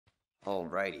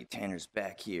Alrighty, Tanner's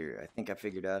back here. I think I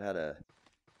figured out how to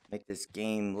make this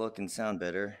game look and sound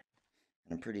better.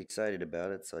 And I'm pretty excited about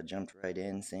it, so I jumped right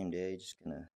in, same day. Just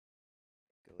gonna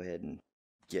go ahead and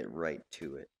get right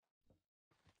to it.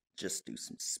 Just do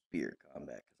some spear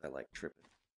combat, because I like tripping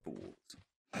fools.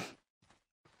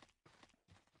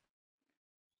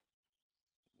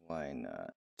 Why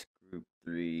not? Group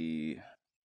 3,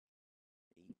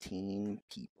 18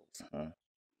 peoples, huh?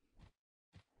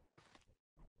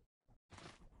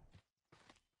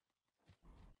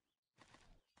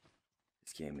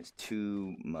 This game is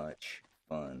too much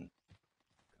fun.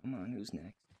 Come on, who's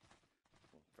next?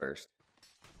 Well, first.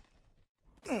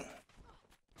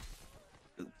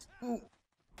 Oops. Ooh.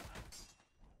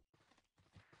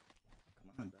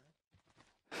 Come on, bud.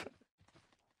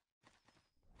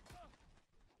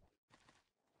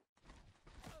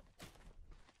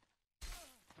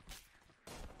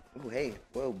 Oh, hey.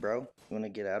 Whoa, bro. You wanna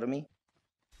get out of me?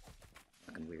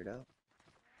 Fucking weirdo.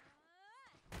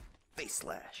 Face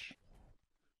slash.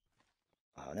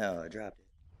 Oh, no, I dropped it.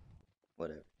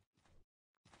 Whatever.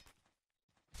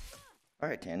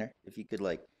 Alright, Tanner. If you could,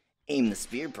 like, aim the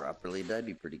spear properly, that'd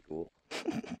be pretty cool.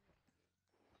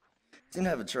 Seem to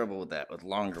have trouble with that with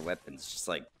longer weapons. Just,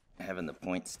 like, having the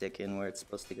point stick in where it's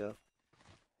supposed to go.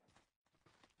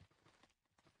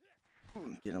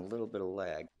 Getting a little bit of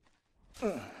lag.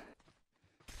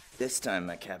 This time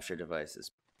my capture device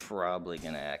is probably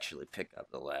going to actually pick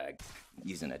up the lag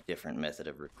using a different method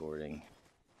of recording.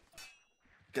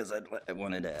 Because I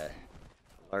wanted a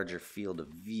larger field of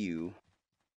view.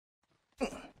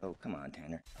 Oh, come on,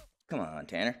 Tanner. Come on,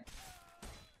 Tanner.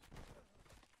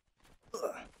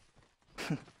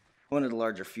 Wanted a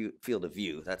larger field of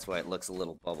view. That's why it looks a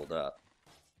little bubbled up.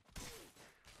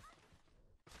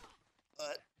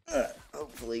 But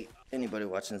hopefully anybody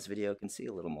watching this video can see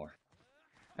a little more.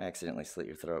 I accidentally slit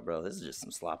your throat, bro. This is just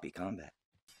some sloppy combat.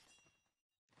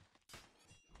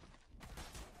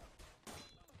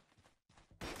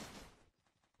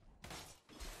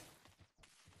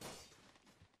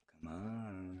 Come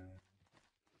on.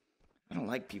 I don't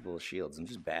like people with shields. I'm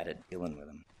just bad at dealing with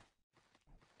them.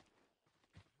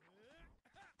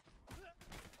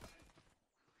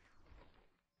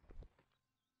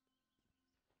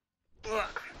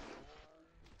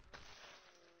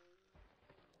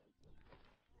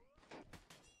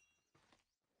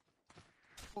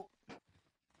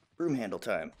 Broom handle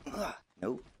time.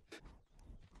 Nope.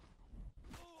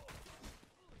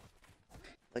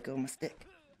 Let go of my stick.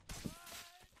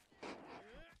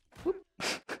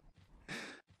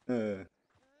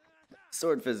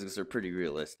 Sword physics are pretty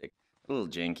realistic. A little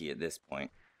janky at this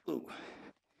point. Ooh.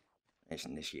 I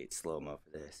should initiate slow-mo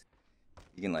for this.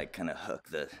 You can, like, kind of hook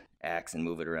the axe and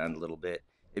move it around a little bit.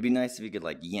 It'd be nice if you could,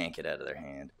 like, yank it out of their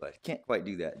hand, but can't quite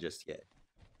do that just yet.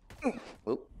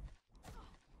 Whoop.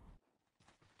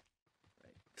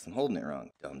 Right, because I'm holding it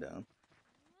wrong, dum-dum.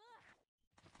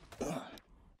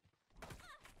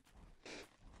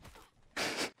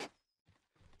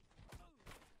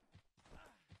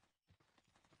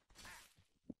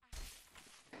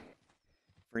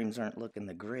 Frames aren't looking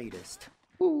the greatest.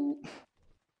 Ooh.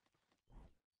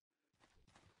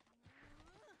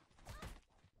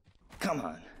 Come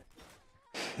on.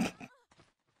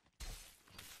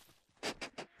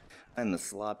 I'm the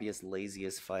sloppiest,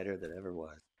 laziest fighter that ever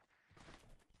was.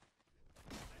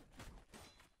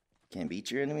 Can't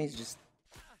beat your enemies, just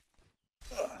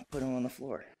put them on the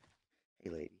floor. Hey,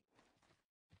 lady.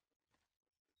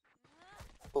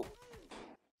 Oh.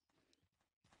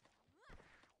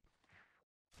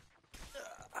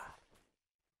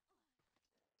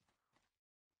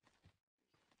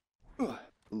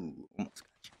 Ooh, almost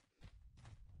got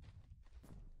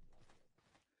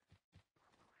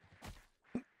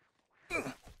you.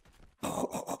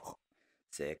 Oh,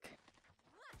 sick.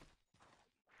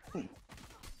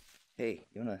 Hey,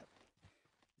 you wanna...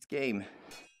 This game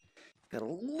got a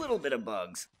little bit of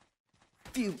bugs. A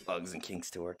few bugs and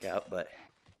kinks to work out, but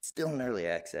it's still in early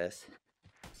access.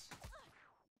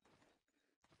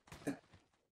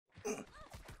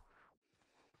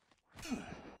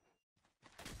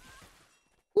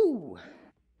 Woo!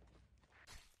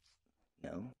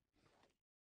 No.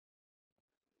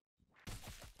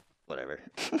 Whatever.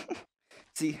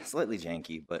 See, slightly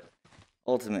janky, but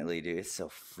ultimately, dude, it's so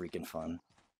freaking fun.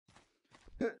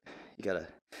 You gotta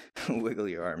wiggle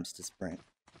your arms to sprint.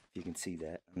 If you can see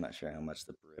that. I'm not sure how much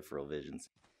the peripheral vision's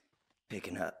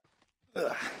picking up.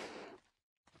 Ugh.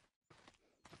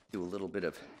 Do a little bit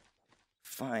of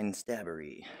fine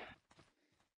stabbery.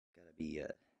 Gotta be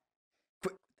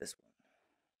quick with this one.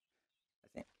 I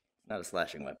think. It's not a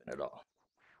slashing weapon at all.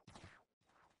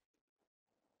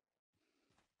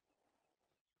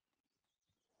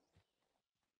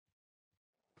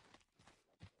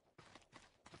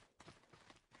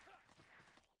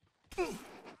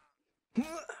 In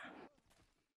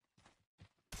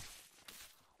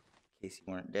case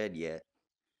you weren't dead yet.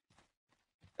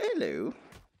 Hello.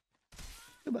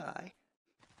 Goodbye.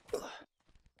 Ugh.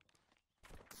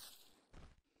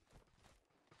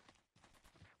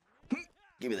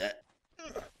 Give me that.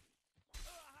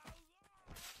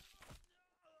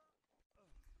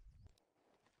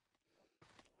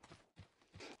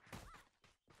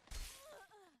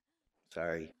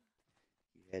 Sorry.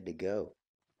 You had to go.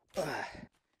 Ugh.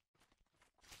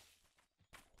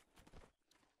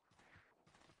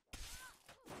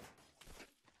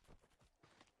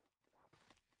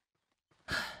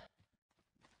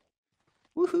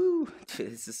 Woohoo!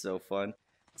 This is so fun.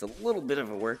 It's a little bit of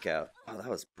a workout. Oh, that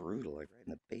was brutal. Like right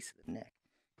in the base of the neck.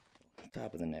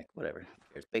 Top of the neck. Whatever.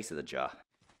 Who cares? Base of the jaw.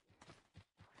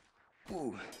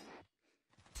 Ooh.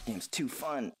 This game's too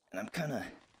fun. And I'm kind of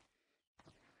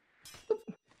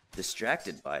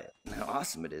distracted by it. And how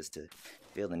awesome it is to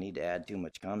feel the need to add too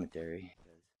much commentary.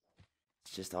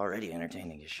 It's just already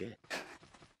entertaining as shit.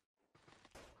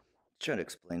 Trying to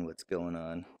explain what's going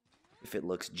on. If it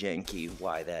looks janky,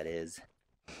 why that is.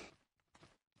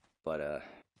 But,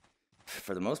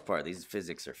 for the most part, these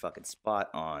physics are fucking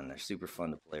spot on. They're super fun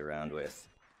to play around with.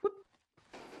 Whoop.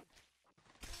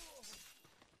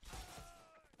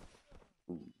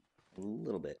 Ooh, a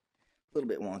little bit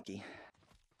wonky.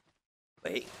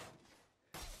 Wait.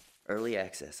 Early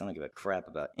access. I don't give a crap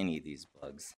about any of these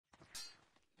bugs.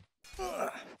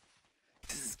 Ugh.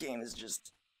 This game is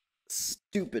just a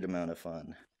stupid amount of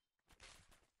fun.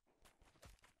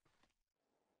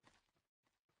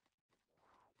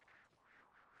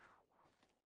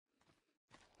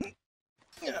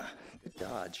 Good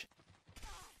dodge.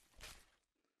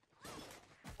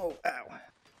 Oh, ow.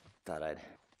 Thought I'd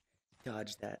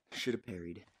dodge that. Should have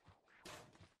parried.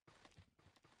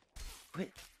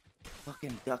 Quit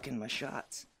fucking ducking my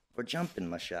shots. Or jumping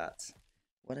my shots.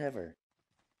 Whatever.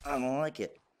 I don't like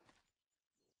it.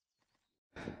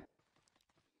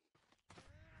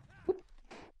 Whoop.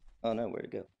 Oh no, where'd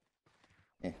it go?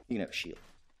 You can have a shield.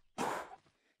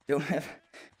 Don't have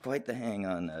quite the hang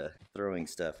on throwing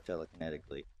stuff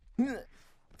telekinetically.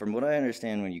 From what I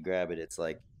understand, when you grab it, it's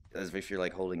like as if you're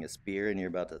like holding a spear and you're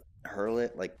about to hurl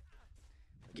it. Like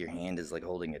your hand is like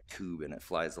holding a tube and it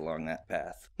flies along that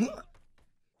path.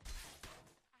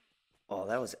 Oh,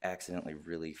 that was accidentally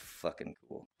really fucking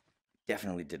cool.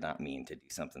 Definitely did not mean to do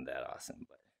something that awesome,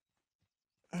 but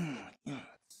yeah.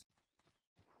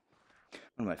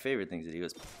 One of my favorite things to do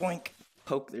is boink,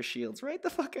 poke their shields right the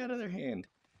fuck out of their hand.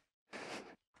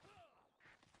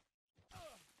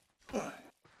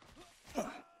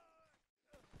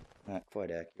 Not quite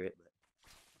accurate, but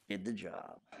did the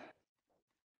job.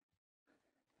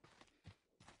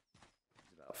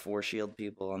 There's about 4 shield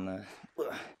people on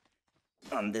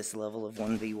this level of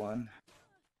 1v1.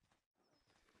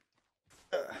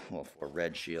 Well, 4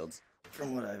 red shields,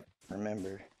 from what I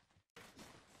remember.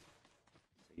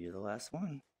 So you're the last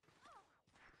one.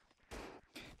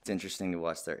 It's interesting to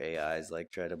watch their AIs like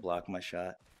try to block my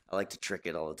shot. I like to trick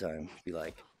it all the time. Be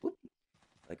like, whoop.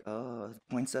 Like, oh,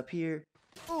 points up here.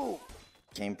 Oh,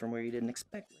 came from where you didn't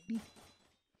expect, lady.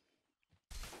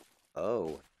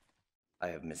 Oh, I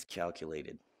have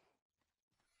miscalculated.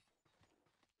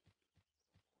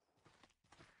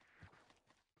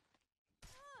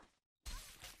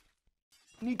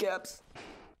 Kneecaps.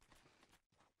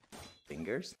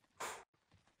 Fingers.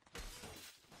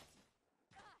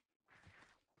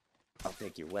 I'll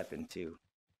take your weapon too.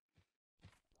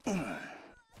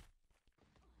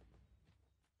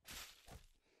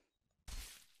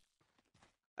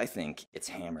 I think it's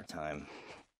hammer time.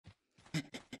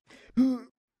 Boing,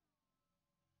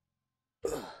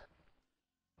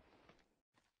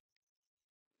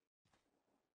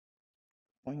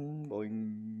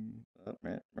 boing. Oh,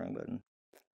 right, wrong button.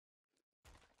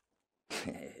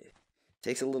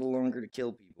 Takes a little longer to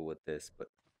kill people with this, but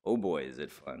oh boy, is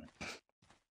it fun.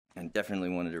 I definitely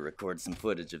wanted to record some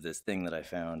footage of this thing that I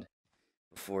found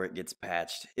before it gets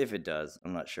patched. If it does,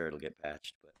 I'm not sure it'll get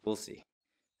patched, but we'll see.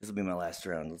 This will be my last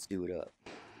round. Let's do it up.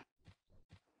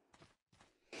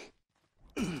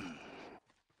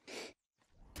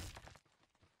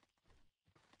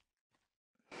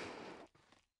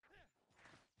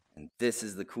 And this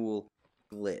is the cool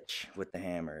glitch with the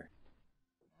hammer.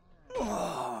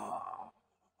 Oh.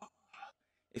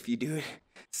 If you do it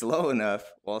slow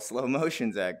enough while slow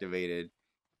motion's activated,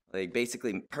 like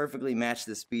basically perfectly match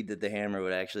the speed that the hammer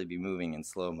would actually be moving in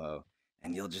slow-mo,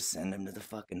 and you'll just send him to the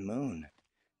fucking moon.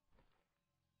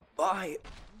 Bye!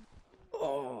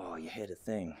 Oh, you hit a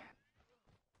thing.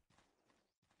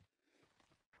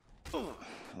 Oh,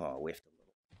 whiffed a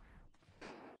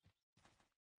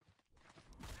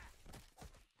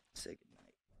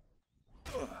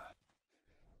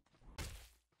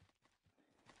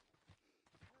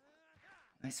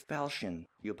Nice falchion.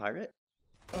 You a pirate?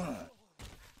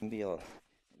 Maybe you'll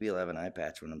have an eye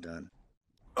patch when I'm done.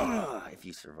 If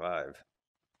you survive.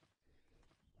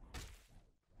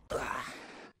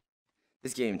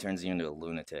 This game turns you into a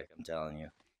lunatic, I'm telling you.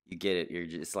 You get it, you're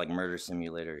just like murder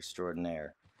simulator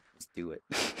extraordinaire. Let's do it.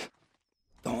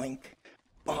 Doink,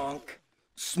 bonk,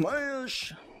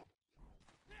 smash!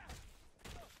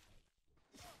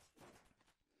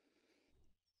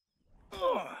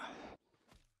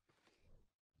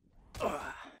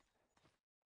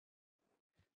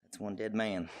 That's one dead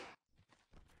man.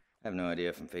 I have no idea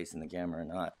if I'm facing the camera or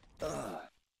not.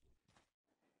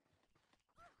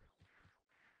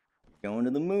 Going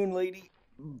to the moon, lady.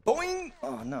 Boing!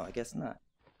 Oh, no, I guess not.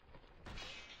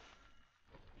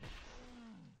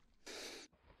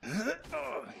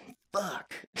 Oh,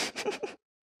 fuck.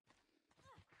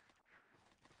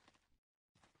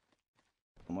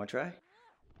 One more try?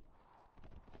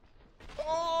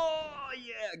 Oh,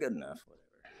 yeah, good enough.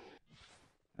 Whatever.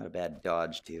 Not a bad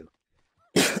dodge, too.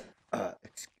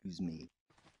 Excuse me.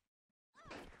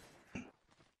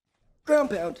 Ground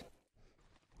pound.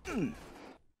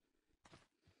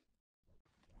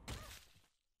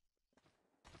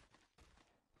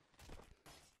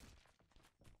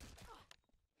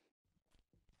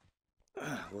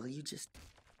 Will you just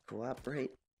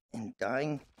cooperate in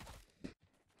dying?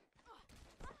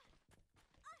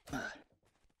 Guess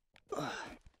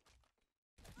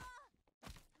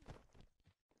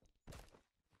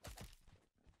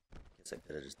I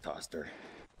could have just tossed her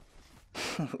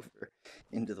over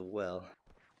into the well.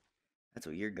 That's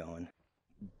where you're going.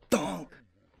 Donk!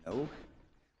 No.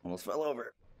 Almost fell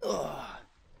over. Ugh.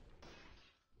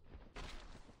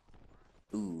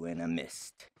 Ooh, and I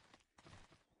missed.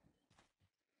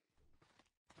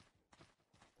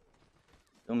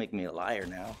 Don't make me a liar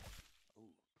now. Oh,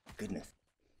 goodness.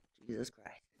 Jesus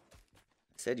Christ.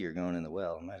 I said you were going in the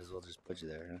well. Might as well just put you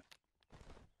there, huh?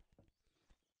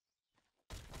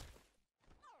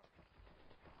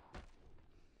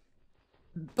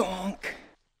 Bonk!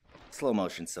 Slow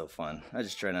motion's so fun. I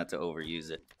just try not to overuse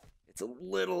it. It's a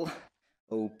little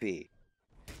OP. You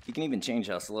can even change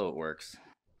how slow it works.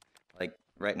 Like,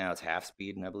 right now it's half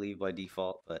speed, I believe, by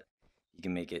default, but you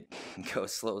can make it go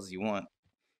as slow as you want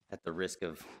at the risk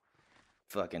of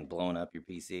fucking blowing up your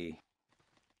PC.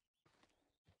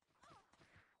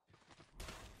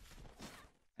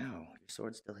 Ow, your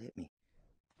sword still hit me.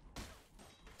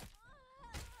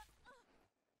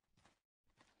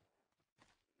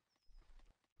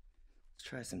 Let's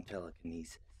try some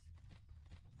telekinesis.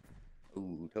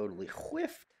 Ooh, totally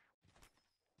whiffed.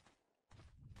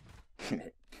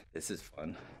 This is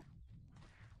fun.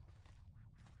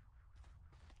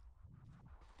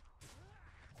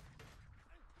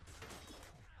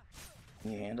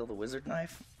 Can you handle the wizard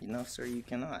knife? No, sir, you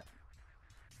cannot.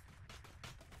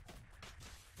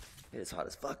 It is hot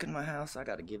as fuck in my house. I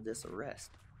gotta give this a rest.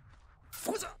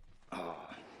 Oh.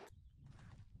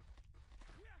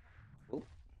 Oop.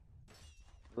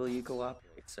 Will you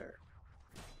cooperate, sir?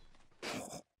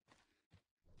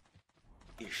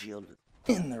 Your shield was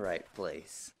in the right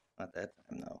place. Not that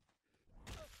time, though.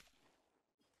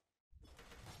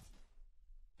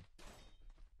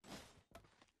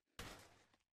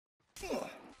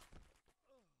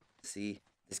 See,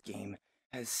 this game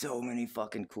has so many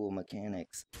fucking cool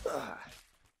mechanics.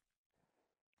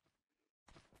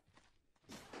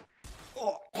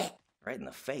 Oh, right in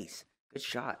the face. Good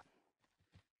shot.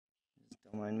 Just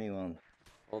don't mind me while I'm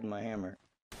holding my hammer.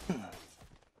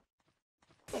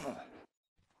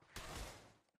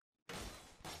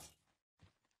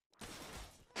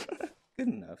 Good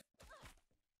enough.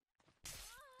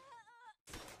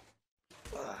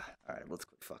 Alright, let's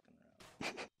quit fucking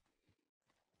around.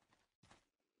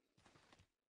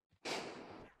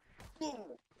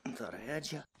 Thought I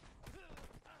had you.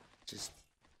 Just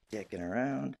dicking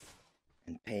around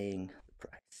and paying the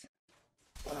price.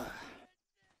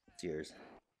 It's yours.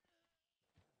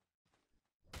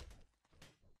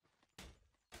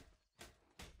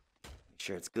 Make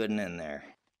sure it's good and in there.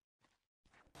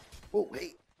 Oh,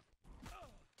 hey.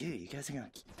 Dude, you guys are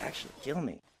gonna actually kill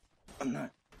me. I'm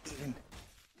not even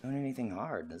doing anything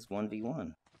hard. This is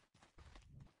 1v1.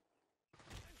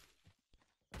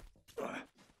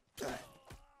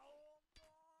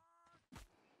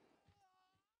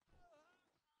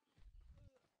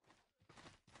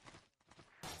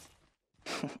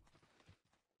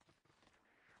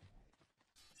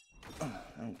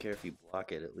 I don't care if you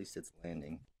block it, at least it's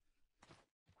landing.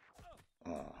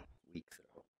 Oh, weak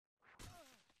throw.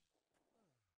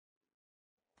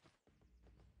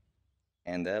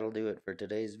 And that'll do it for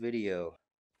today's video.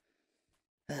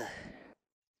 This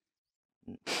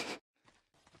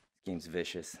game's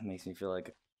vicious. It makes me feel like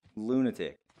a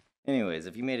lunatic. Anyways,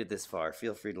 if you made it this far,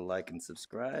 feel free to like and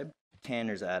subscribe.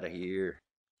 Tanner's out of here.